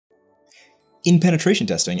in penetration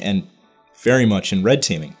testing and very much in red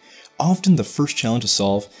teaming, often the first challenge to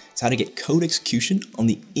solve is how to get code execution on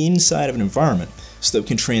the inside of an environment so that we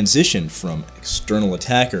can transition from external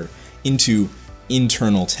attacker into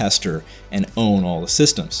internal tester and own all the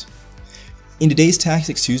systems. In today's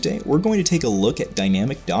Tactics Tuesday, we're going to take a look at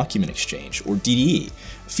Dynamic Document Exchange, or DDE,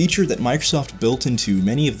 a feature that Microsoft built into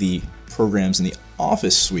many of the programs in the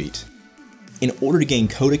Office suite. In order to gain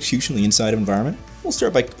code execution on the inside of an environment, we'll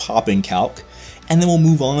start by popping calc, and then we'll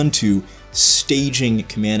move on to staging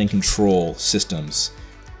command and control systems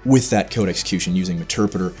with that code execution using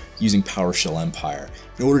Meterpreter, using PowerShell Empire,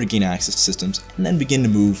 in order to gain access to systems, and then begin to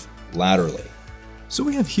move laterally. So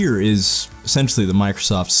what we have here is essentially the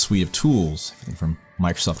Microsoft suite of tools from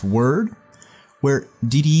Microsoft Word, where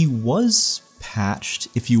DDE was patched,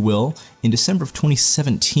 if you will, in December of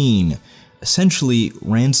 2017. Essentially,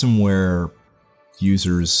 ransomware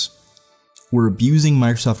users were abusing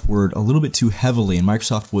Microsoft Word a little bit too heavily, and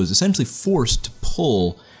Microsoft was essentially forced to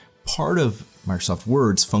pull part of Microsoft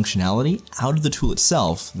Word's functionality out of the tool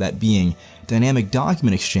itself, that being Dynamic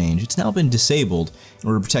Document Exchange. It's now been disabled in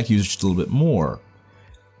order to protect users just a little bit more.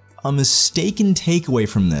 A mistaken takeaway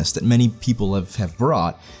from this that many people have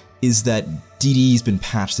brought is that DDE has been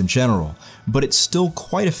patched in general, but it's still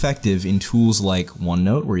quite effective in tools like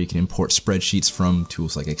OneNote, where you can import spreadsheets from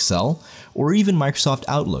tools like Excel, or even Microsoft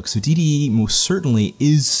Outlook. So DDE most certainly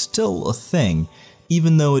is still a thing,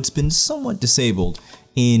 even though it's been somewhat disabled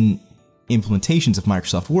in implementations of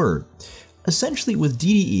Microsoft Word. Essentially with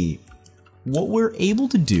DDE, what we're able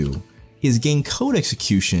to do is gain code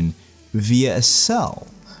execution via a cell.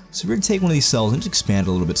 So we're going to take one of these cells and just expand it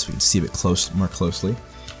a little bit so we can see a bit more closely,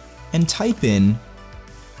 and type in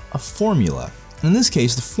a formula. And in this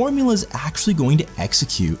case, the formula is actually going to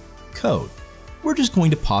execute code. We're just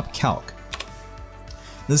going to pop calc.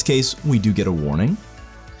 In this case, we do get a warning.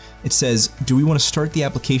 It says, do we want to start the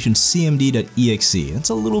application cmd.exe? It's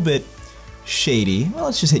a little bit shady. Well,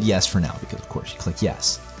 let's just hit yes for now, because of course you click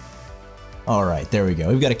yes. All right, there we go.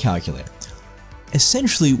 We've got a calculator.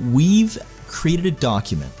 Essentially, we've created a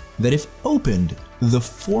document that, if opened, the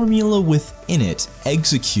formula within it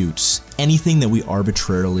executes anything that we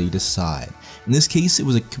arbitrarily decide. In this case, it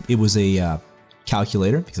was a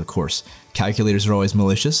calculator, because of course calculators are always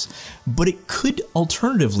malicious, but it could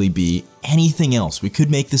alternatively be anything else. We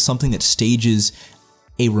could make this something that stages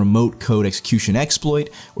a remote code execution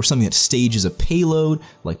exploit, or something that stages a payload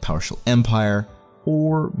like PowerShell Empire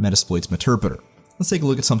or Metasploit's Meterpreter. Let's take a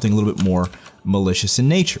look at something a little bit more malicious in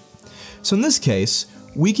nature. So in this case,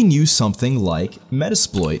 we can use something like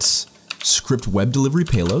Metasploit's script web delivery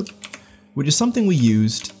payload, which is something we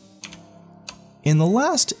used in the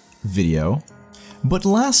last video, but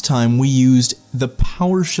last time we used the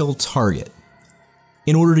PowerShell target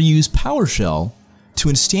in order to use PowerShell to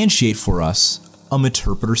instantiate for us a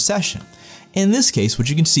Meterpreter session. In this case, what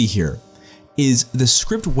you can see here is the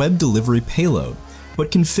script web delivery payload,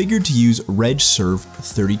 but configured to use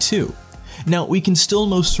regserve32. Now, we can still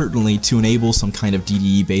most certainly, to enable some kind of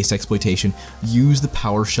DDE-based exploitation, use the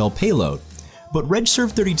PowerShell payload, but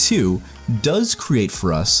regserve32 does create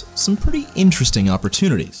for us some pretty interesting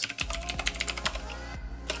opportunities.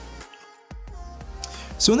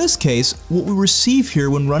 So in this case, what we receive here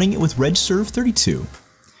when running it with regserve32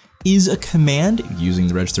 is a command using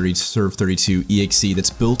the regserve32 exe that's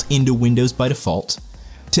built into Windows by default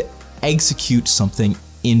to execute something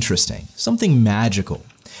interesting, something magical.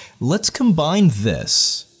 Let's combine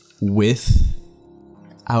this with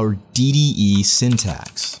our DDE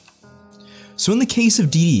syntax. So in the case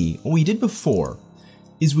of DDE, what we did before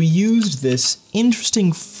is we used this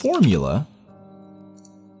interesting formula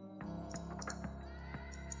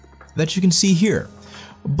that you can see here.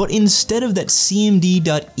 But instead of that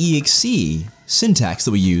cmd.exe syntax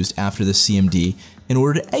that we used after the cmd in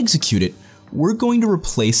order to execute it, we're going to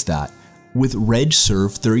replace that with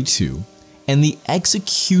regserve32 and the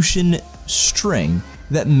execution string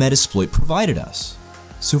that Metasploit provided us.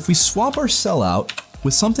 So if we swap our cell out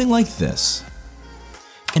with something like this,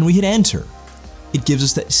 and we hit enter, it gives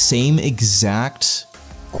us that same exact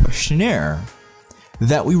questionnaire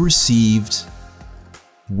that we received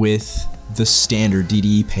with the standard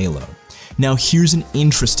DDE payload. Now here's an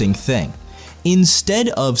interesting thing. Instead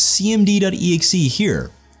of cmd.exe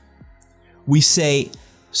here, we say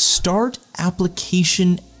start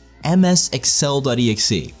application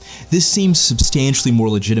msexcel.exe. This seems substantially more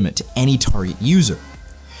legitimate to any target user.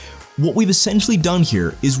 What we've essentially done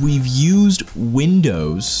here is we've used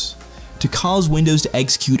Windows to cause Windows to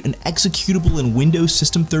execute an executable in Windows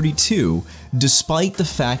System 32, despite the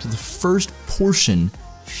fact that the first portion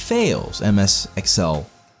fails, MS Excel.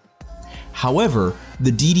 However, the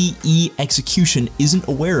DDE execution isn't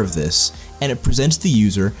aware of this, and it presents the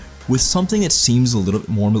user with something that seems a little bit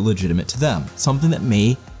more legitimate to them, something that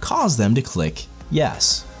may cause them to click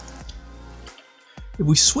yes. If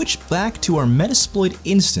we switch back to our Metasploit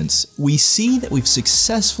instance, we see that we've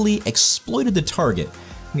successfully exploited the target.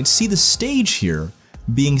 You can see the stage here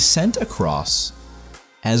being sent across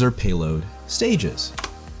as our payload stages.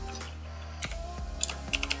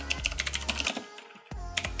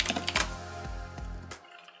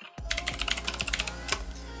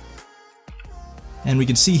 And we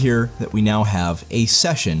can see here that we now have a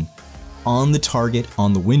session on the target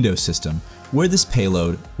on the Windows system where this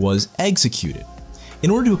payload was executed.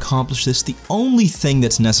 In order to accomplish this, the only thing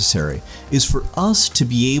that's necessary is for us to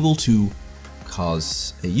be able to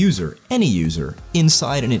cause a user, any user,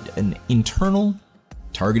 inside an internal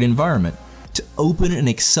target environment to open an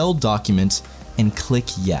Excel document and click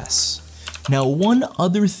yes. Now, one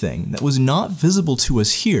other thing that was not visible to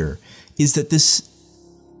us here is that this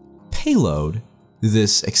payload,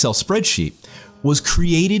 this Excel spreadsheet, was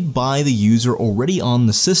created by the user already on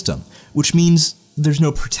the system, which means there's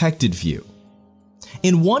no protected view.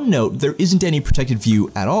 In OneNote, there isn't any protected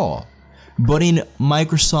view at all, but in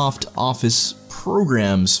Microsoft Office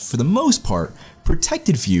programs, for the most part,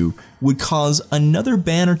 protected view would cause another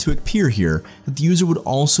banner to appear here that the user would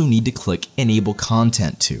also need to click Enable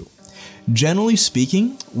Content to. Generally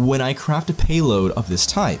speaking, when I craft a payload of this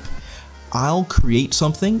type, I'll create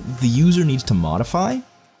something the user needs to modify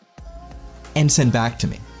and send back to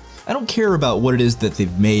me. I don't care about what it is that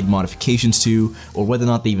they've made modifications to or whether or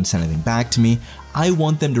not they even send anything back to me. I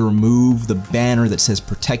want them to remove the banner that says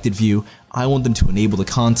protected view. I want them to enable the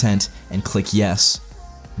content and click yes,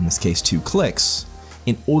 in this case 2 clicks,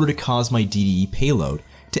 in order to cause my DDE payload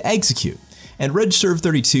to execute. And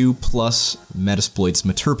regserve32 plus Metasploit's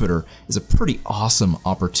Meterpreter is a pretty awesome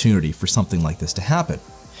opportunity for something like this to happen.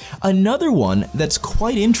 Another one that's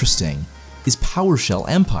quite interesting is PowerShell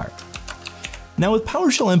Empire. Now with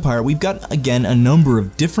PowerShell Empire, we've got again a number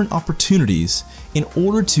of different opportunities in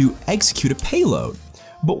order to execute a payload,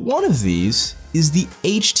 but one of these is the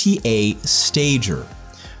HTA stager.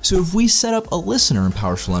 So if we set up a listener in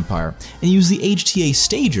PowerShell Empire and use the HTA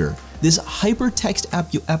stager, this hypertext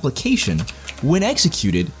application, when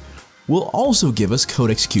executed, will also give us code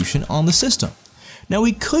execution on the system. Now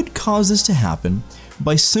we could cause this to happen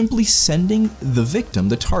by simply sending the victim,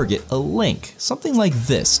 the target, a link, something like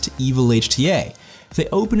this, to Evil HTA. If they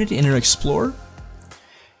open it in Internet Explorer,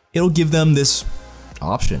 it'll give them this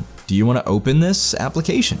option. Do you want to open this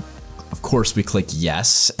application? Of course, we click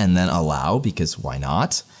yes and then allow, because why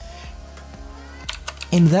not?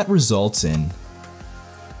 And that results in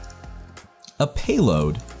a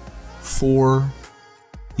payload for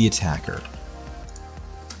the attacker.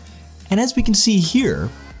 And as we can see here,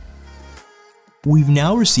 we've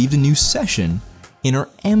now received a new session in our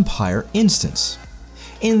Empire instance.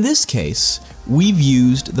 In this case, we've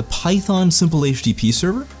used the Python Simple HTTP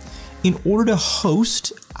server in order to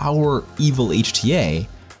host our Evil HTA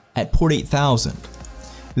at port 8000.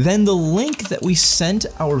 Then the link that we sent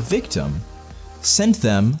our victim sent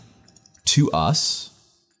them to us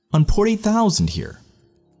on port 8000 here.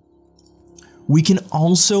 We can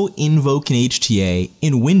also invoke an HTA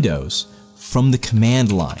in Windows from the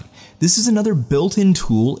command line. This is another built-in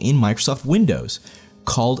tool in Microsoft Windows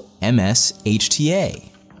called MSHTA.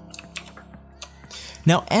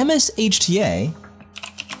 Now, MSHTA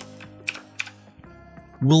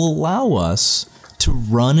will allow us to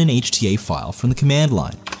run an HTA file from the command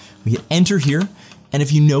line. We hit enter here, and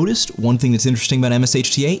if you noticed, one thing that's interesting about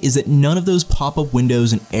MSHTA is that none of those pop-up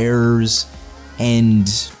windows and errors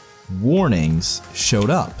and warnings showed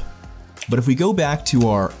up. But if we go back to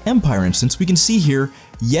our Empire instance, we can see here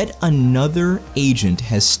yet another agent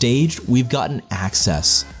has staged. We've gotten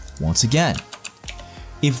access once again.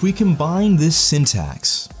 If we combine this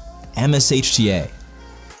syntax, MSHTA,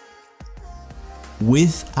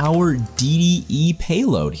 with our DDE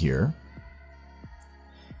payload here,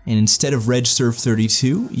 and instead of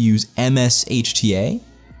regserve32, use MSHTA,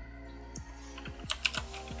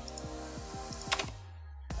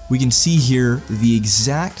 we can see here the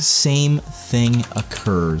exact same thing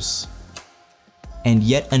occurs, and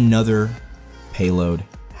yet another payload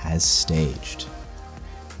has staged.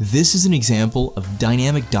 This is an example of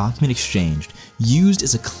dynamic document exchange used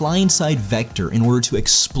as a client-side vector in order to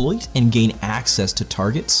exploit and gain access to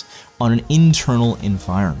targets on an internal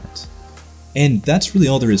environment. And that's really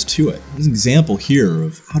all there is to it. There's an example here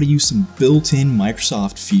of how to use some built-in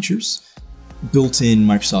Microsoft features, built-in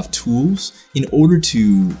Microsoft tools in order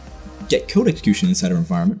to get code execution inside our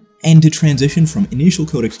environment And to transition from initial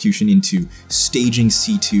code execution into staging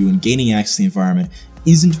C2 and gaining access to the environment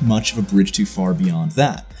isn't much of a bridge too far beyond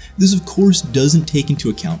that. This of course doesn't take into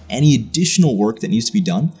account any additional work that needs to be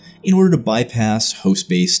done in order to bypass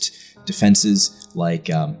host-based defenses like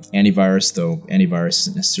antivirus, though antivirus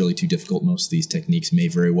isn't necessarily too difficult. Most of these techniques may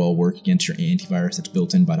very well work against your antivirus that's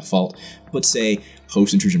built in by default, but say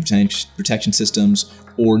post-intrusion protection systems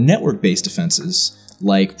or network-based defenses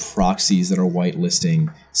like proxies that are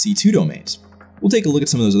whitelisting C2 domains. We'll take a look at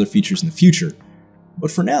some of those other features in the future, but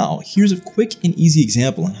for now, here's a quick and easy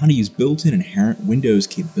example on how to use built-in inherent Windows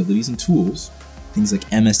capabilities and tools, things like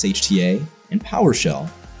MSHTA and PowerShell,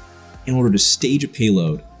 in order to stage a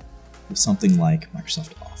payload with something like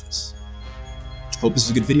Microsoft Office. Hope this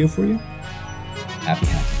is a good video for you. Happy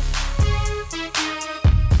hacking.